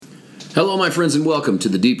Hello, my friends, and welcome to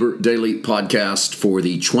the Deeper Daily Podcast for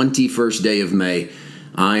the 21st day of May.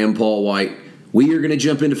 I am Paul White. We are going to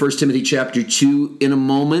jump into 1 Timothy chapter 2 in a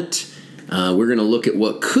moment. We're going to look at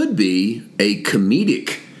what could be a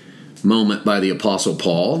comedic moment by the Apostle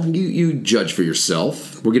Paul. You judge for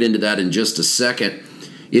yourself. We'll get into that in just a second.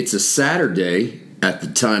 It's a Saturday at the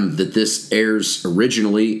time that this airs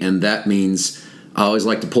originally, and that means I always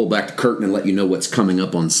like to pull back the curtain and let you know what's coming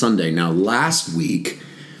up on Sunday. Now, last week,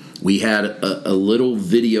 we had a little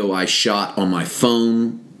video I shot on my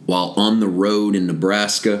phone while on the road in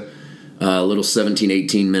Nebraska, a little 17,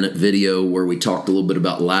 18-minute video where we talked a little bit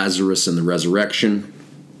about Lazarus and the resurrection,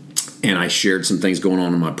 and I shared some things going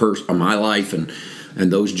on in my life and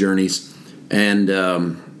those journeys, and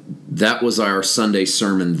that was our Sunday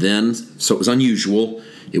sermon then, so it was unusual.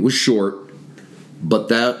 It was short, but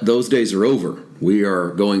those days are over. We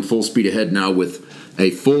are going full speed ahead now with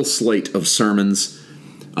a full slate of sermons.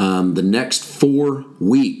 The next 4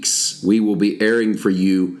 weeks, we will be airing for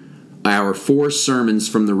you our 4 sermons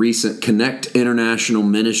from the recent Connect International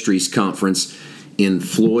Ministries Conference in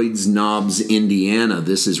Floyd's Knobs, Indiana.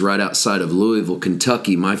 This is right outside of Louisville,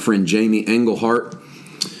 Kentucky. My friend Jamie Engelhart,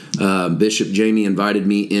 Bishop Jamie, invited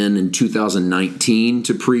me in 2019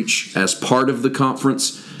 to preach as part of the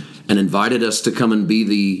conference and invited us to come and be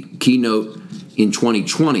the keynote in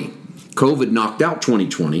 2020. COVID knocked out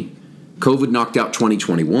 2020. COVID knocked out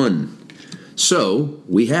 2021. So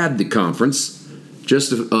we had the conference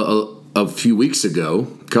just a few weeks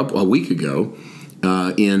ago, a week ago,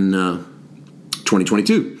 in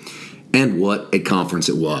 2022. And what a conference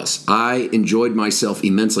it was. I enjoyed myself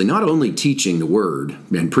immensely, not only teaching the word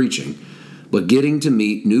and preaching, but getting to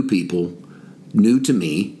meet new people, new to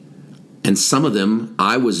me, and some of them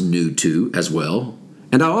I was new to as well.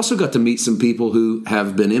 And I also got to meet some people who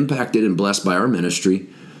have been impacted and blessed by our ministry,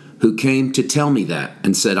 who came to tell me that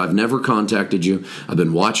and said, I've never contacted you. I've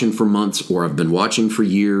been watching for months, or I've been watching for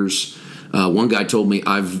years. One guy told me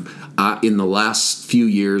in the last few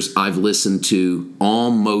years, I've listened to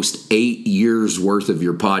almost 8 years worth of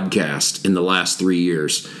your podcast in the last 3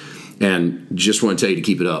 years. And just want to tell you to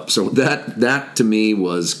keep it up. So that to me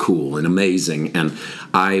was cool and amazing. And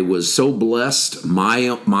I was so blessed.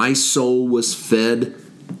 My soul was fed.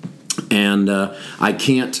 And I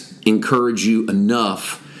can't encourage you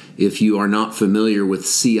enough. If you are not familiar with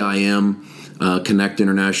CIM, Connect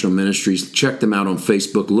International Ministries, check them out on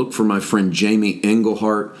Facebook. Look for my friend Jamie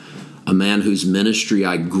Engelhart, a man whose ministry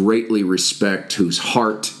I greatly respect, whose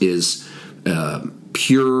heart is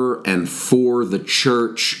pure and for the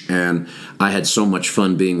church. And I had so much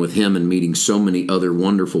fun being with him and meeting so many other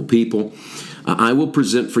wonderful people. I will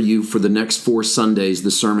present for you for the next 4 Sundays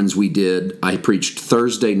the sermons we did. I preached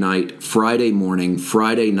Thursday night, Friday morning,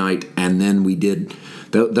 Friday night, and then we did...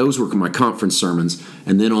 Those were my conference sermons.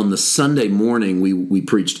 And then on the Sunday morning, we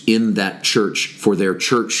preached in that church for their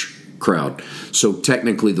church crowd. So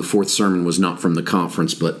technically, the 4th sermon was not from the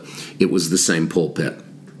conference, but it was the same pulpit.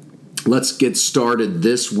 Let's get started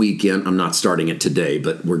this weekend. I'm not starting it today,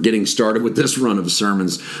 but we're getting started with this run of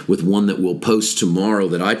sermons with one that we'll post tomorrow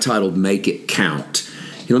that I titled Make It Count.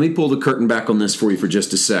 Here, let me pull the curtain back on this for you for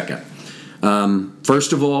just a second.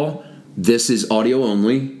 First of all, this is audio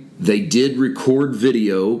only. They did record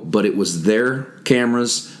video, but it was their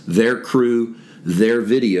cameras, their crew, their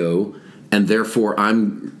video, and therefore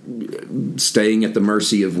I'm staying at the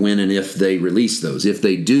mercy of when and if they release those. If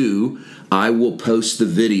they do, I will post the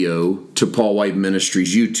video to Paul White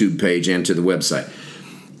Ministries' YouTube page and to the website.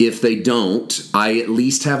 If they don't, I at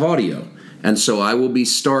least have audio. And so I will be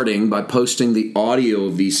starting by posting the audio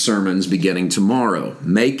of these sermons beginning tomorrow.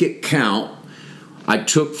 Make it count. I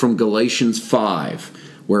took from Galatians 5.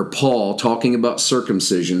 Where Paul, talking about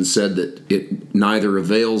circumcision, said that it neither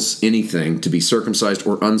avails anything to be circumcised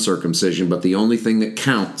or uncircumcision, but the only thing that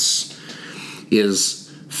counts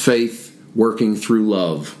is faith working through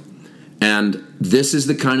love. And this is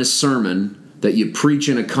the kind of sermon that you preach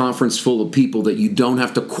in a conference full of people that you don't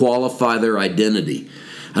have to qualify their identity.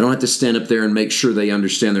 I don't have to stand up there and make sure they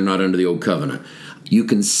understand they're not under the old covenant. You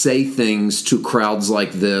can say things to crowds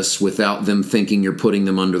like this without them thinking you're putting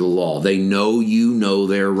them under the law. They know you know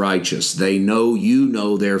they're righteous. They know you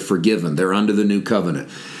know they're forgiven. They're under the new covenant.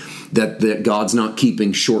 That God's not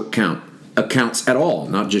keeping short accounts at all.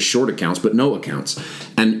 Not just short accounts, but no accounts.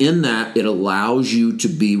 And in that, it allows you to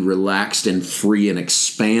be relaxed and free and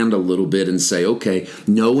expand a little bit and say, okay,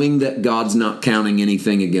 knowing that God's not counting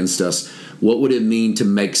anything against us, what would it mean to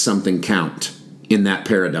make something count in that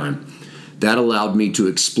paradigm? That allowed me to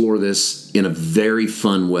explore this in a very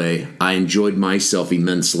fun way. I enjoyed myself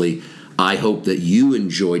immensely. I hope that you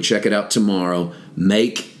enjoy. Check it out tomorrow.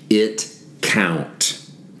 Make it count.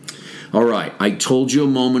 All right, I told you a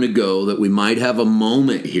moment ago that we might have a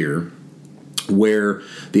moment here where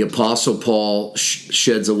the Apostle Paul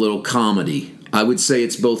sheds a little comedy. I would say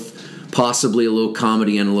it's both possibly a little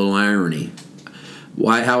comedy and a little irony.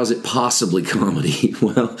 Why? How is it possibly comedy?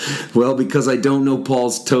 Well, because I don't know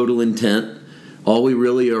Paul's total intent. All we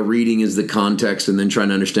really are reading is the context and then trying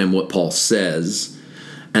to understand what Paul says.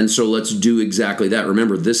 And so let's do exactly that.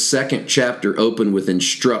 Remember, this second chapter opened with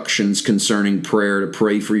instructions concerning prayer, to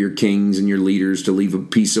pray for your kings and your leaders to live a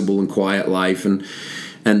peaceable and quiet life, and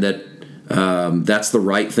that that's the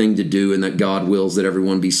right thing to do, and that God wills that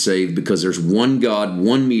everyone be saved because there's one God,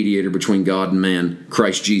 one mediator between God and man,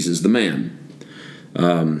 Christ Jesus, the man.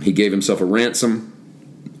 He gave himself a ransom,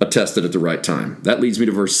 attested at the right time. That leads me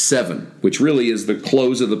to verse 7, which really is the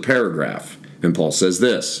close of the paragraph. And Paul says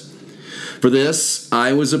this: "For this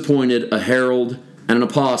I was appointed a herald and an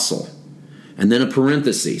apostle." And then a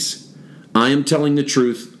parenthesis. "I am telling the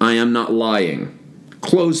truth, I am not lying."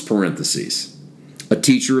 Close parentheses. "A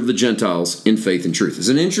teacher of the Gentiles in faith and truth." It's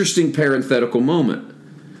an interesting parenthetical moment.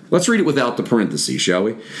 Let's read it without the parentheses, shall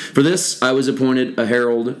we? "For this I was appointed a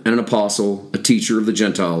herald and an apostle, a teacher of the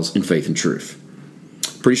Gentiles in faith and truth."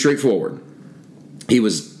 Pretty straightforward. He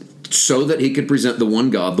was so that he could present the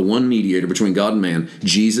one God, the one mediator between God and man,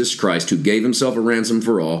 Jesus Christ, who gave himself a ransom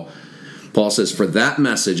for all. Paul says, for that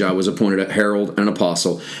message I was appointed a herald and an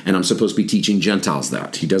apostle, and I'm supposed to be teaching Gentiles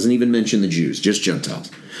that. He doesn't even mention the Jews, just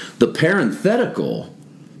Gentiles. The parenthetical,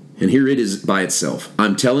 and here it is by itself,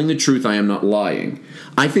 "I'm telling the truth, I am not lying,"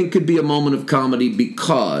 I think could be a moment of comedy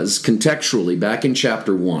because, contextually, back in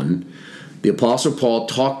chapter 1, the Apostle Paul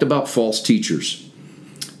talked about false teachers.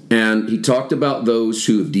 And he talked about those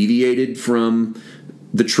who have deviated from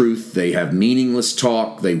the truth. They have meaningless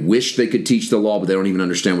talk. They wish they could teach the law, but they don't even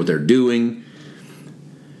understand what they're doing.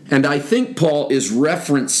 And I think Paul is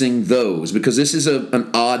referencing those because this is an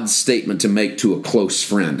odd statement to make to a close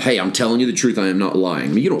friend. Hey, I'm telling you the truth, I am not lying.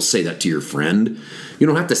 I mean, you don't say that to your friend. You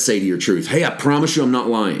don't have to say to your truth, hey, I promise you I'm not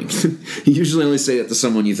lying. You usually only say that to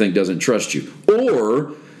someone you think doesn't trust you.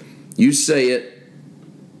 Or you say it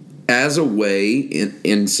as a way,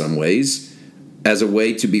 in some ways, as a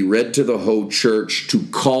way to be read to the whole church to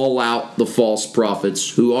call out the false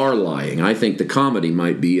prophets who are lying. I think the comedy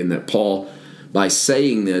might be in that Paul, by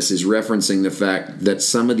saying this, is referencing the fact that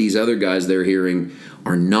some of these other guys they're hearing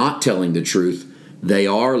are not telling the truth. They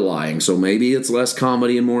are lying. So maybe it's less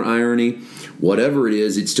comedy and more irony. Whatever it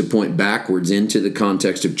is, it's to point backwards into the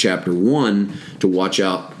context of chapter 1 to watch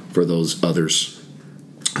out for those others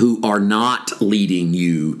who are not leading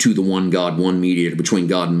you to the one God, one mediator between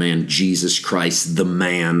God and man, Jesus Christ, the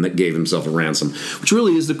man that gave himself a ransom, which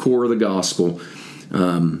really is the core of the gospel,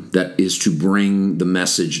 that is to bring the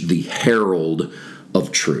message, the herald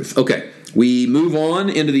of truth. Okay, we move on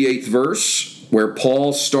into the 8th verse, where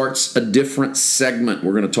Paul starts a different segment.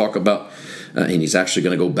 We're going to talk about, and he's actually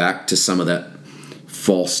going to go back to some of that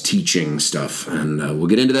false teaching stuff. And we'll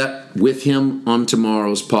get into that with him on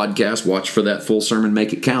tomorrow's podcast. Watch for that full sermon.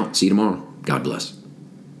 Make it count. See you tomorrow. God bless.